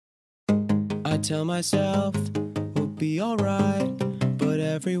I tell myself we'll be alright, but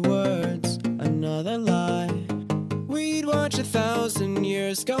every word's another lie. We'd watch 1,000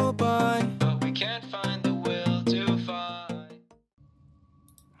 years go by, but we can't find the will to fight.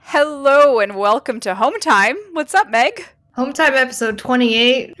 Hello and welcome to Home Time. What's up, Meg? Home Time episode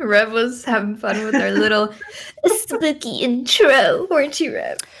 28. Rev was having fun with our little spooky intro, weren't you,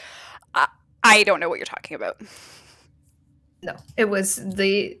 Rev? I don't know what you're talking about. No, it was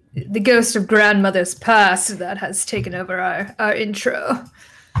the ghost of grandmother's past that has taken over our intro.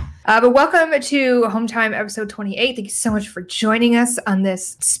 But welcome to Home Time episode 28. Thank you so much for joining us on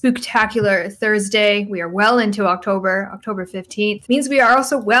this spooktacular Thursday. We are well into October 15th. It means we are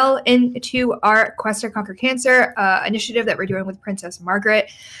also well into our Quest to Conquer Cancer initiative that we're doing with Princess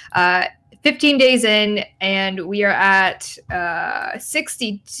Margaret. 15 days in, and we are at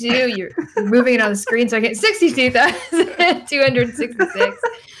 62. You're moving it on the screen so I get 62,266.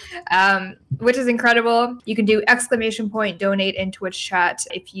 Which is incredible. You can do ! Donate in Twitch chat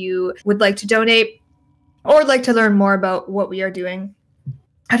if you would like to donate or would like to learn more about what we are doing.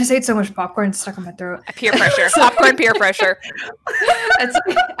 I just ate so much popcorn stuck in my throat. Peer pressure. Popcorn peer pressure.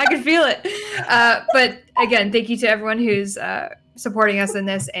 I can feel it. But again, thank you to everyone who's supporting us in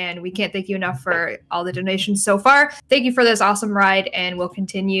this, and we can't thank you enough for all the donations so far. Thank you for this awesome ride, and we'll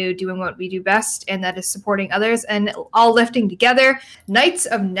continue doing what we do best, and that is supporting others and all lifting together. Knights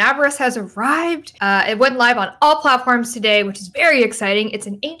of Navarus has arrived. It went live on all platforms today, which is very exciting. It's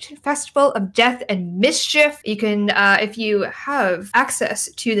an ancient festival of death and mischief. You can, if you have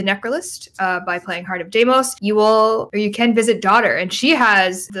access to the Necrolist by playing Heart of Deimos, you can visit Daughter, and she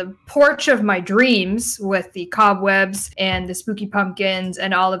has the porch of my dreams with the cobwebs and the spooky pumpkins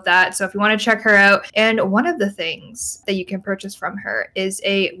and all of that. So if you want to check her out, and one of the things that you can purchase from her is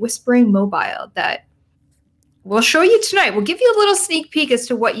a whispering mobile that we'll show you tonight. We'll give you a little sneak peek as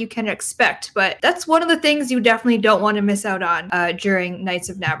to what you can expect, but that's one of the things you definitely don't want to miss out on during Knights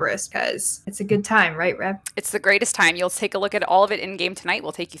of Navarus, because it's a good time, right, Rev? It's the greatest time. You'll take a look at all of it in-game tonight.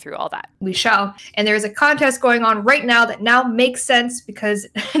 We'll take you through all that. We shall. And there's a contest going on right now that now makes sense because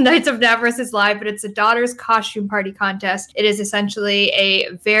Knights of Navarus is live, but it's a Daughter's Costume Party contest. It is essentially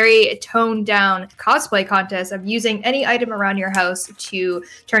a very toned-down cosplay contest of using any item around your house to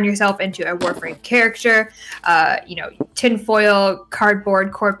turn yourself into a Warframe character. Tinfoil,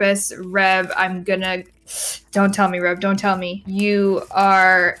 cardboard, corpus. Rev, don't tell me, Rev, don't tell me.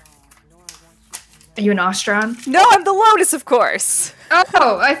 Are you an Ostron? No, I'm the Lotus, of course.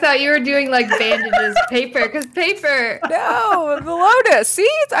 Oh, I thought you were doing like bandages, paper, because paper. No, I'm the Lotus. See,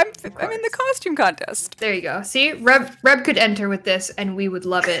 I'm in the costume contest. There you go. See, Reb could enter with this, and we would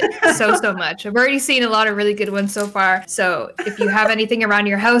love it so much. I've already seen a lot of really good ones so far. So if you have anything around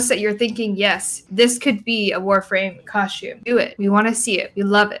your house that you're thinking, yes, this could be a Warframe costume, do it. We want to see it. We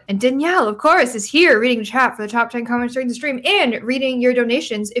love it. And Danielle, of course, is here reading chat for the top 10 comments during the stream and reading your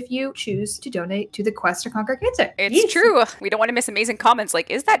donations if you choose to donate to the Quest to Conquer Cancer. It's true. We don't want to miss amazing comments like,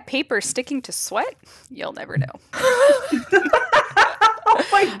 is that paper sticking to sweat? You'll never know. Oh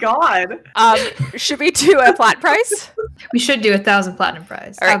my god. Should we do a plat prize? We should do 1,000 platinum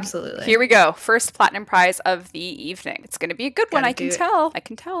prize. Right, absolutely. Here we go. First platinum prize of the evening. It's going to be a good one. I can tell.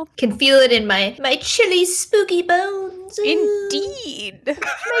 Can feel it in my chilly, spooky bones. Indeed.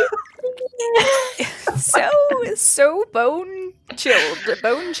 so bone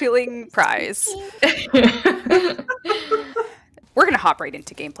chilling prize. We're going to hop right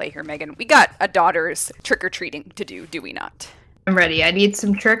into gameplay here, Megan. We got a Daughter's trick-or-treating to do we not? I'm ready. I need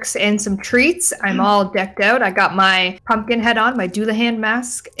some tricks and some treats. I'm all decked out. I got my pumpkin head on, my Doulahan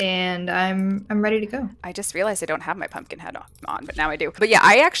mask, and I'm ready to go. I just realized I don't have my pumpkin head on, but now I do. But yeah,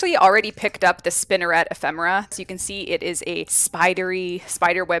 I actually already picked up the Spinneret ephemera. So you can see it is a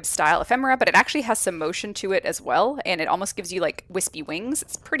spider web style ephemera, but it actually has some motion to it as well, and it almost gives you like wispy wings.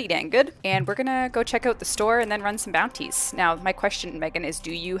 It's pretty dang good. And we're gonna go check out the store and then run some bounties. Now, my question, Megan, is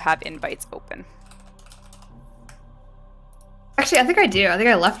do you have invites open? Actually, I think I do. I think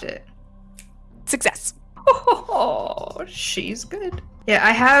I left it. Success. Oh, she's good.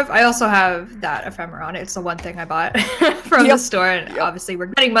 Yeah, I also have that ephemera on it. It's the one thing I bought from the store. And obviously we're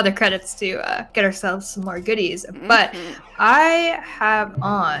getting mother credits to get ourselves some more goodies. But I have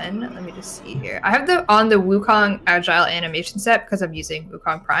on, let me just see here. I have on the Wukong Agile animation set because I'm using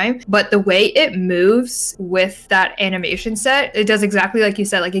Wukong Prime. But the way it moves with that animation set, it does exactly like you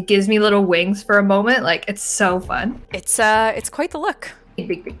said. Like it gives me little wings for a moment. Like it's so fun. It's quite the look.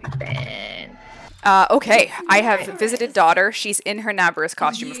 Big fan. Okay, I have visited Daughter. She's in her Navarus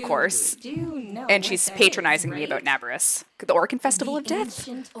costume, of course. And she's patronizing me about Navarus. The Orcan Festival of Death.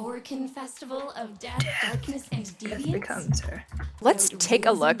 Ancient Orcan Festival of Death, Darkness, and Deviance. Becomes her. Let's take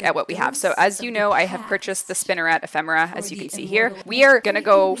a look at what we have. So as you know, I have purchased the Spinneret Ephemera, as you can see here. We are going to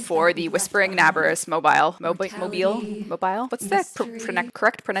go for the Whispering Nabarus Mobile. Mobile? What's the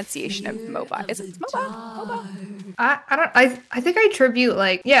correct pronunciation of mobile? Is it mobile? I think I attribute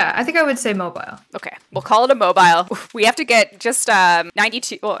I think I would say mobile. Okay, we'll call it a mobile. We have to get just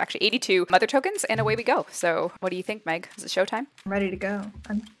 82 mother tokens, and away we go. So what do you think, Meg? Is it showtime? I'm ready to go.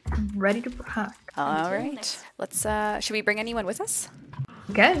 I'm ready to rock. All right. Let's, should we bring anyone with us?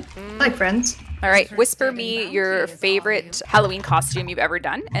 Okay. Like friends. All right. Whisper me your favorite Halloween costume you've ever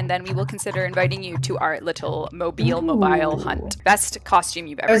done, and then we will consider inviting you to our little mobile hunt. Best costume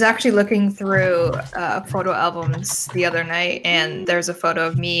you've ever I was done. actually looking through photo albums the other night, and there's a photo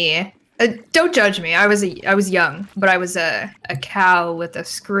of me. Don't judge me. I was young, but I was a cow with a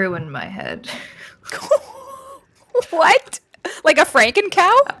screw in my head. What? Like a Franken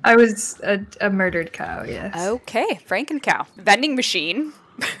cow? I was a murdered cow. Yes. Okay, Franken cow. Vending machine.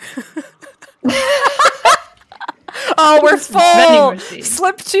 Oh, we're full. Vending machine.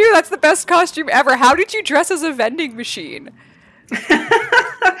 Slip 2. That's the best costume ever. How did you dress as a vending machine?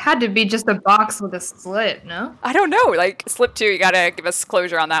 Had to be just a box with a slit, no? I don't know. Like Slip 2, you gotta give us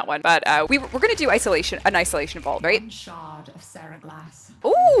closure on that one. But we're gonna do an isolation vault, right? Shard of Hourglass.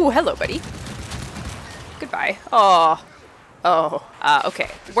 Ooh, hello, buddy. Goodbye. Okay.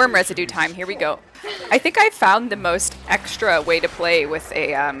 Worm residue time. Here we go. I think I found the most extra way to play with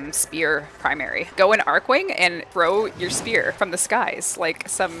a spear primary. Go in Arcwing and throw your spear from the skies, like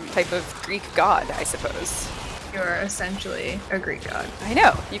some type of Greek god, I suppose. You're essentially a Greek god. I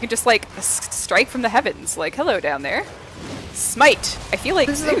know. You can just like strike from the heavens, like hello down there. Smite. I feel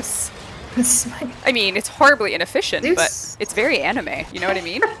like Zeus. I mean, it's horribly inefficient, Zeus. but it's very anime. You know what I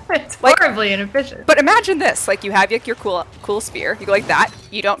mean? It's horribly inefficient. But imagine this: like you have like, your cool spear. You go like that.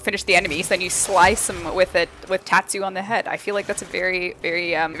 You don't finish the enemies, then you slice them with Tatsu on the head. I feel like that's a very,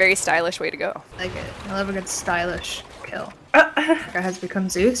 very stylish way to go. I like it. I love a good stylish kill. Guy has become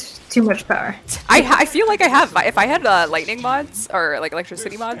Zeus. Too much power. I feel like I have. If I had lightning mods or like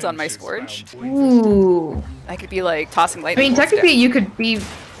electricity mods on my Sforge, Ooh. I could be like tossing I lightning. mean, bolts technically, down. you could be.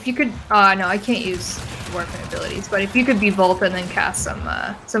 If you could. No, I can't use Warframe abilities. But if you could be Volt and then cast some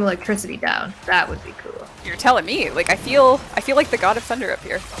electricity down, that would be cool. You're telling me. Like I feel like the god of thunder up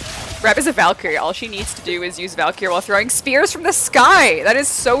here. Reb is a Valkyrie. All she needs to do is use Valkyrie while throwing spears from the sky. That is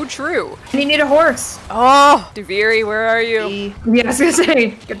so true. And you need a horse. Oh, Duviri, where are you? Yeah, I was gonna say,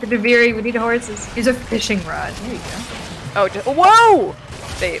 get the Duviri. We need horses. Here's a fishing rod. There you go. Oh, whoa!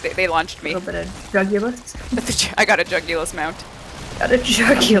 They launched me. A little bit of Jugulus. I got a Jugulus mount. Got a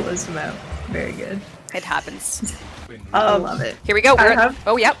Jugulus mount. Very good. It happens. I love it. Here we go.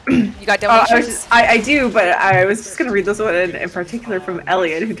 Oh, yep. You got donations? I do, but I was just going to read this one in particular from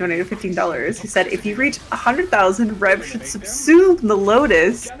Elliot, who donated $15. Who said, if you reach 100,000, Reb should subsume the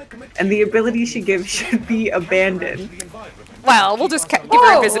Lotus, and the ability she gives should be abandoned. Well, we'll just give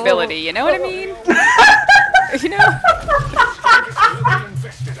her invisibility, you know what I mean? You know?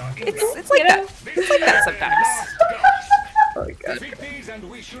 It's like that. It's like that sometimes. Oh my god.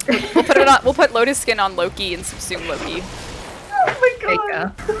 We'll put Lotus skin on Loki and subsume Loki. Oh my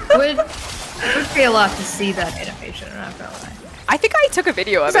god. Would be a lot to see that animation, I'm not gonna lie. I think I took a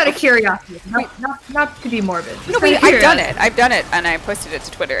video of Just it. out of curiosity, not to be morbid. No, I've done it, and I posted it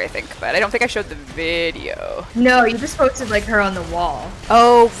to Twitter, I think, but I don't think I showed the video. No, you just posted like her on the wall.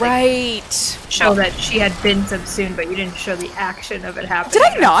 Oh, right. Show that she had been subsumed, but you didn't show the action of it happening. Did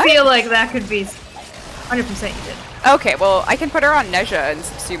I not? I feel like that could be 100% you did. Okay, well, I can put her on Nezha and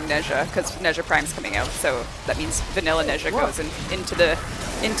subsume Nezha, because Nezha Prime's coming out, so that means vanilla Nezha goes into the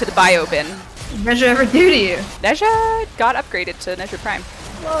bio bin. What did ever do to you? Nezha got upgraded to Nezha Prime.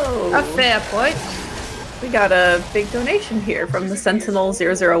 Whoa. A fair point. We got a big donation here from the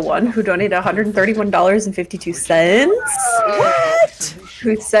Sentinel001, who donated $131.52. What?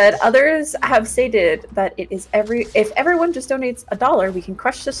 Who said, others have stated that it is if everyone just donates $1, we can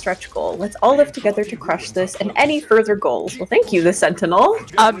crush the stretch goal. Let's all live together to crush this and any further goals. Well, thank you, the Sentinel.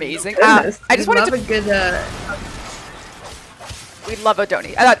 Amazing. Goodness. I just wanted Love to... a good, We'd love a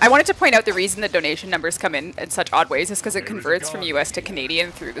donate. I wanted to point out the reason the donation numbers come in such odd ways is because it converts from US to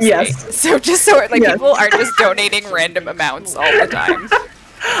Canadian through the state. Yes. So people aren't just donating random amounts all the time.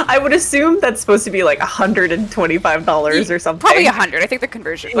 I would assume that's supposed to be like $125 or something. Probably 100. I think the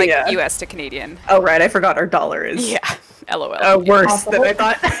conversion, US to Canadian. Oh, right. I forgot our dollar is Yeah. LOL. worse than I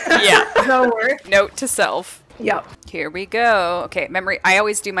thought. Yeah. no work. Note to self. Yep. Here we go. Okay, memory. I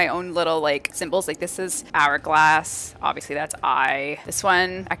always do my own little like symbols. Like this is hourglass. Obviously that's I. This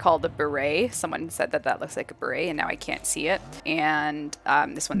one I call the beret. Someone said that that looks like a beret, and now I can't see it. And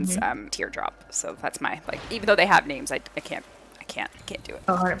this one's teardrop. So that's my like. Even though they have names, I can't do it.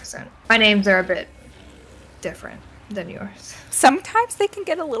 Oh, 100%. My names are a bit different than yours. Sometimes they can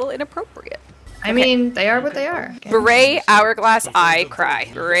get a little inappropriate. I mean, they are what they are. Okay. Beret, hourglass, I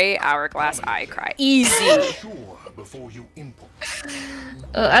cry. Beret, hourglass, I cry. Easy.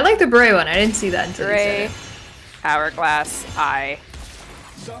 I like the beret one. I didn't see that until you said Beret, it. hourglass, I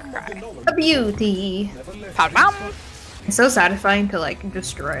cry. A beauty. Pound mom. It's so satisfying to like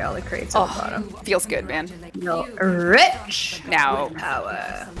destroy all the crates at the bottom. Feels good, man. You're rich. Now,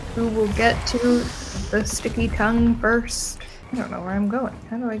 Power. Who will get to the sticky tongue first? I don't know where I'm going.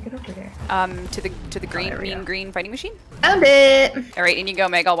 How do I get over here? to the green, there we go. green fighting machine. Found it. All right, in you go,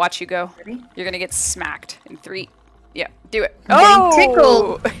 Meg. I'll watch you go. Ready? You're gonna get smacked in 3. Yeah, do it. I'm getting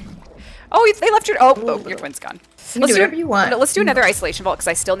tickled. Oh, they left your. Oh, your twin's gone. You can do whatever you want. Let's do another isolation vault because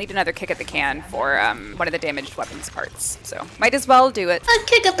I still need another kick at the can for one of the damaged weapons parts. So might as well do it. A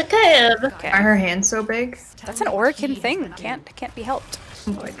kick at the can. Okay. Are her hands so big? That's an Orican thing. Can't be helped.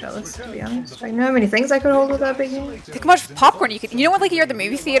 I'm quite jealous, to be honest. I know how many things I could hold with that big hand. Think how much popcorn you could. You know what? Like you're at the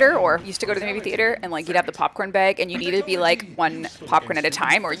movie theater, or used to go to the movie theater, and like you'd have the popcorn bag, and you'd either be like one popcorn at a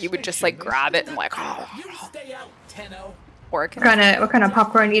time, or you would just like grab it and like. Orican. What kind of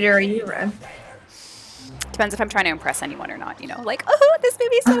popcorn eater are you, Red? Depends if I'm trying to impress anyone or not. You know, like oh, this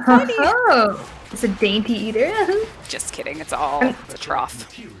movie's so funny. Oh, it's a dainty eater. Just kidding. It's a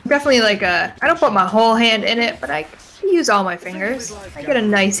trough. Definitely like I don't put my whole hand in it, but I use all my fingers. I get a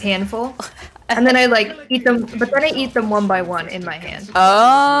nice handful. And then I like eat them, but then I eat them one by one in my hand.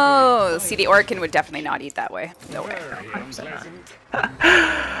 Oh, see, the Orican would definitely not eat that way. No way. 100% not.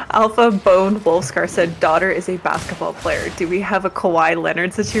 Alpha Boned Wolfscar said, daughter is a basketball player. Do we have a Kawhi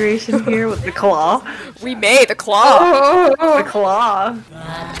Leonard situation here with the claw? We may, the claw. The claw.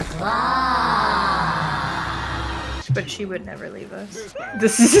 But she would never leave us.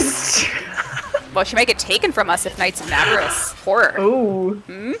 This is... Well, she might get taken from us if Knights of Navarus horror. Ooh.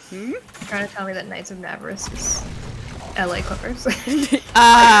 You're trying to tell me that Knights of Navarus is LA Clippers? Yes.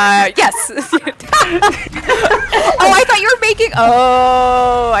 Oh, I thought you were making.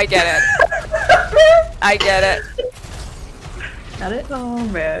 Oh, I get it. I get it. Got it? Oh,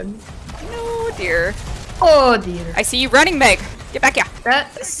 man. Oh dear. Oh dear. I see you running, Meg. Get back here.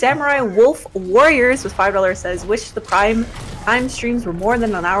 That Samurai Wolf Warriors with $5 says, wish the Prime time streams were more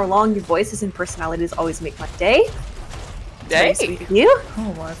than an hour long. Your voices and personalities always make my day. Hey. Sweet of you.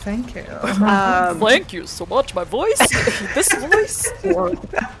 Oh, well, thank you. Thank you so much. My voice. This voice.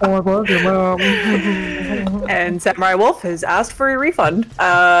 And Samurai Wolf has asked for a refund.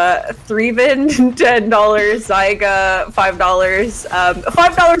 Threven, $10, Zyga, $5.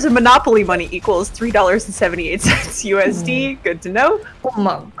 $5 of Monopoly money equals $3.78 USD. Good to know. Oh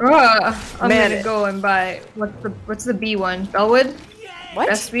my god. I'm Man. gonna go and buy what's the B one? Bellwood? What?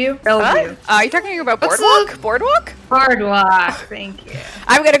 Bestview? Bellevue. Are you talking about What's Boardwalk? Boardwalk? Boardwalk. Thank you.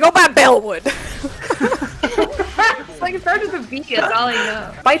 I'm gonna go buy Bellwood. It's like it started with a B, that's all I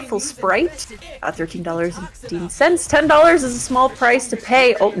know. Spiteful Sprite, $13.15. $10 is a small price to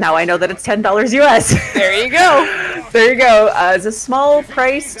pay. Oh, now I know that it's $10 US. There you go. There you go. It's a small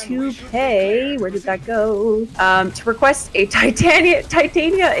price to pay. Where did that go? To request a Titania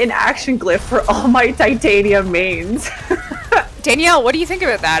in action glyph for all my Titania mains. Danielle, what do you think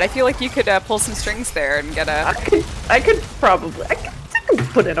about that? I feel like you could pull some strings there and get a. I could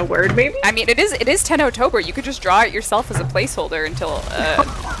put in a word, maybe. I mean, it is 10 October. You could just draw it yourself as a placeholder until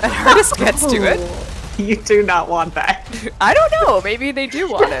an artist gets to it. You do not want that. I don't know. Maybe they do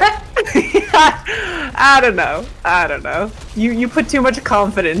want it. I don't know. You put too much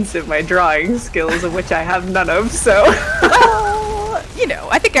confidence in my drawing skills, of which I have none of. So. Well, you know,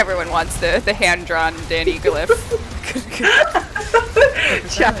 I think everyone wants the hand-drawn Danny glyph.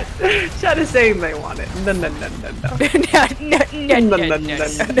 Chat is saying they want it. No. No.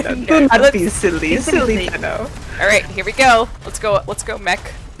 Do not be silly. No. All right, here we go. Let's go.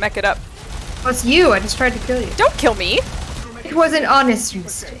 Mech it up. What's you? I just tried to kill you. Don't kill me. It was an honest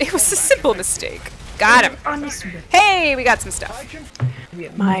mistake. It was a simple mistake. Got him. Honest mistake. Hey, we got some stuff.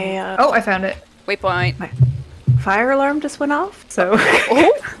 My Oh, I found it. Waypoint. my fire alarm just went off. So.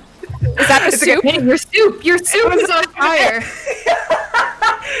 Oh. Is that the soup? Hey, your soup is on fire.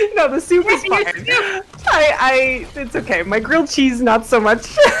 No, the soup is fine. It's okay. My grilled cheese, not so much.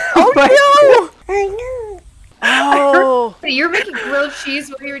 Oh no! Oh. you were making grilled cheese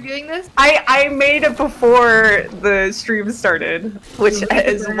while you were doing this? I made it before the stream started, which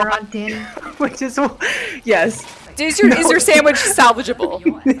is on Danny. which is yes. Is your sandwich salvageable?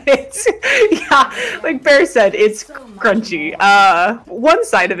 It's, yeah, like Bear said, it's crunchy. One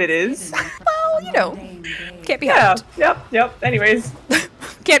side of it is. Well, you know, can't be Yeah. helped. Yep. Anyways,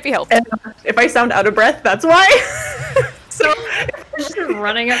 Can't be helped. and if I sound out of breath, that's why. So Just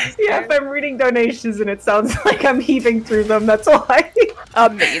running up. yeah, if I'm reading donations and it sounds like I'm heaving through them, that's why.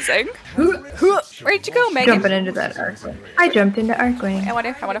 Amazing. Where'd you go, Megan? Jumping into that Arcwing. I jumped into Arcwing. I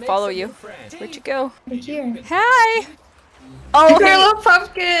want to follow you. Where'd you go? Right here. Hi. Oh, They're hey, little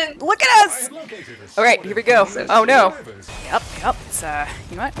pumpkin. look at us. All right, here we go. Oh no. Yep. It's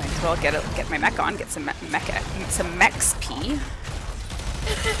you know what? Might as well get my mech on. Get some mechs pee.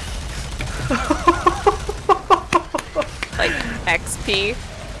 Like XP.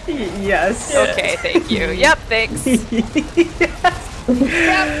 Yes. Okay, thank you. Yep, thanks.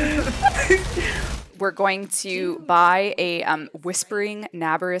 We're going to buy a Whispering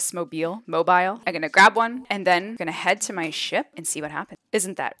Nabarus mobile. I'm gonna grab one and then I'm gonna head to my ship and see what happens.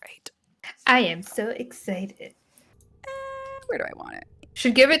 Isn't that right? I am so excited. Where do I want it?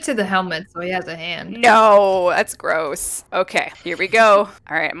 Should give it to the helmet so he has a hand. No, that's gross. Okay, here we go.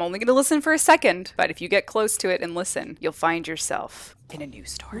 All right, I'm only gonna listen for a second, but if you get close to it and listen, you'll find yourself in a new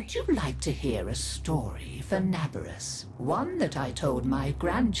story. Would you like to hear a story for Nabarus? One that I told my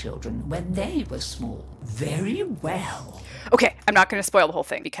grandchildren when they were small. Very well. Okay, I'm not going to spoil the whole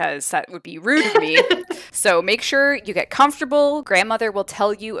thing because that would be rude of me. So make sure you get comfortable. Grandmother will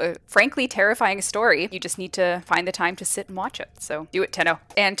tell you a frankly terrifying story. You just need to find the time to sit and watch it. So do it, Tenno.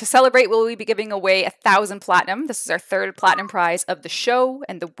 And to celebrate, we'll be giving away 1,000 platinum. This is our 3rd platinum prize of the show.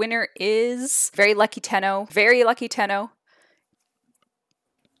 And the winner is very lucky Tenno. Very lucky Tenno.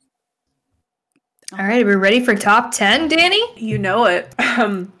 All right, we're ready for top 10, Danny? You know it.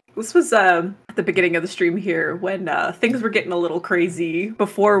 This was at the beginning of the stream here when things were getting a little crazy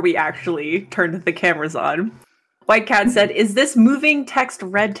before we actually turned the cameras on. White Cat said, "Is this moving text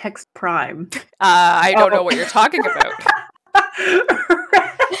red text prime?" I don't know what you're talking about.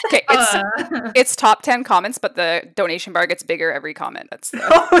 Okay, it's top 10 comments, but the donation bar gets bigger every comment. That's the...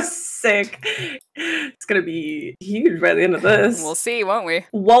 Oh, sick. It's gonna be huge by the end of this. We'll see, won't we?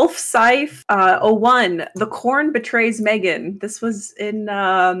 Wolf Scythe 01. The corn betrays Megan. This was in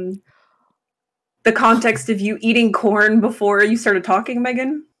the context of you eating corn before you started talking,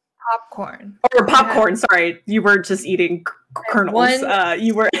 Megan? Popcorn. Or popcorn, sorry. You were just eating kernels.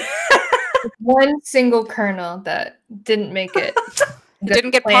 You were One single kernel that didn't make it. It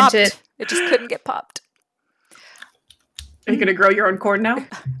didn't get popped. It just couldn't get popped. Are you gonna grow your own corn now?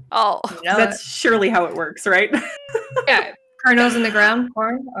 Oh, That's surely how it works, right? Yeah, kernels in the ground,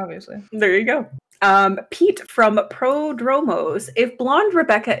 corn, obviously. There you go. Pete from Prodromos. If blonde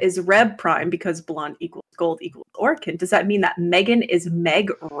Rebecca is Reb Prime because blonde equals gold equals Orkin, does that mean that Megan is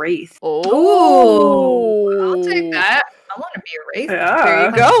Meg Wraith? Oh, I'll take that. I want to be a wraith. Yeah. There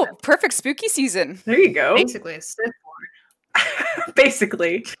you go. Perfect spooky season. There you go. Basically, a Sith Lord.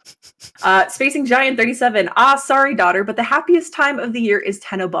 Basically. Spacing Giant 37. Sorry, daughter, but the happiest time of the year is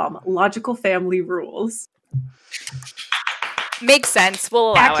Tenobomb. Logical family rules. Makes sense.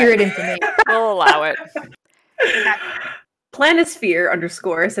 We'll allow Accurate it. information. We'll allow it. Planisphere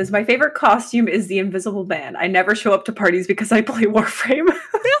 _ says, my favorite costume is the Invisible Man. I never show up to parties because I play Warframe.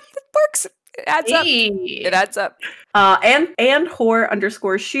 It works. It adds up. Hey. It adds up. And whore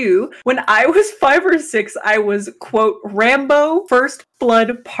 _ shoe. When I was 5 or 6, I was, quote, Rambo First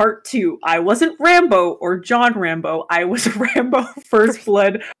Blood Part 2. I wasn't Rambo or John Rambo. I was Rambo First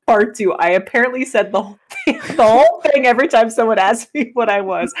Blood Part 2. I apparently said the whole thing every time someone asked me what I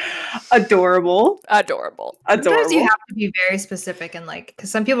was. Adorable. Adorable. Sometimes you have to be very specific and like, because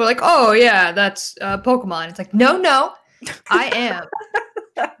some people are like, oh yeah, that's Pokemon. It's like, no, I am.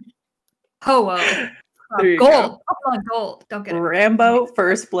 Ho-Oh. There you Gold. Pokemon Gold. Don't get it. Rambo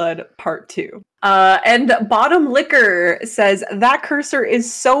First Blood Part 2. And Bottom Liquor says, that cursor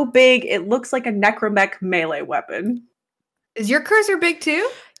is so big, it looks like a Necromech melee weapon. Is your cursor big too?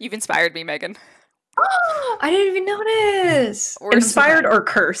 You've inspired me, Megan. I didn't even notice. Or Inspired or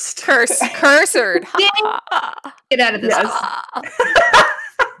cursed? Cursored. Get out of this. Yes.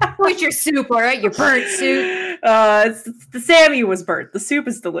 What's your soup, all right? Your burnt soup. The Sammy was burnt. The soup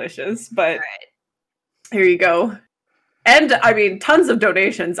is delicious, but here you go. And I mean, tons of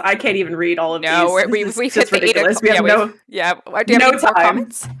donations. I can't even read all of these. No, we've hit the 8 o'clock. We have Do you have any more time.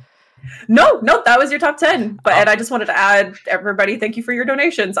 comments? No, that was your top 10. But and I just wanted to add, everybody, thank you for your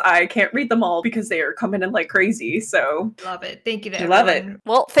donations. I can't read them all because they are coming in like crazy. So Love it. Thank you to love everyone. it.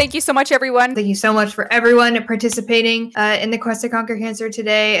 Well, thank you so much, everyone. Thank you so much for everyone participating in the Quest to Conquer Cancer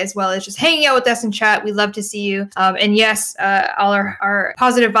today, as well as just hanging out with us in chat. We love to see you. And yes, all our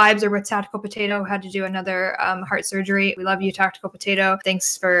positive vibes are with Tactical Potato, who had to do another heart surgery. We love you, Tactical Potato.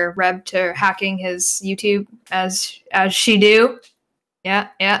 Thanks for Reb to hacking his YouTube as she do. Yeah,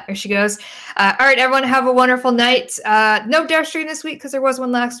 there she goes. All right, everyone, have a wonderful night. No Dare stream this week because there was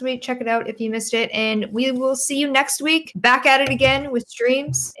one last week. Check it out if you missed it. And we will see you next week. Back at it again with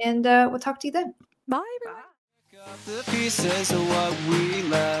streams. And we'll talk to you then. Bye, everyone. Pick up the pieces of what we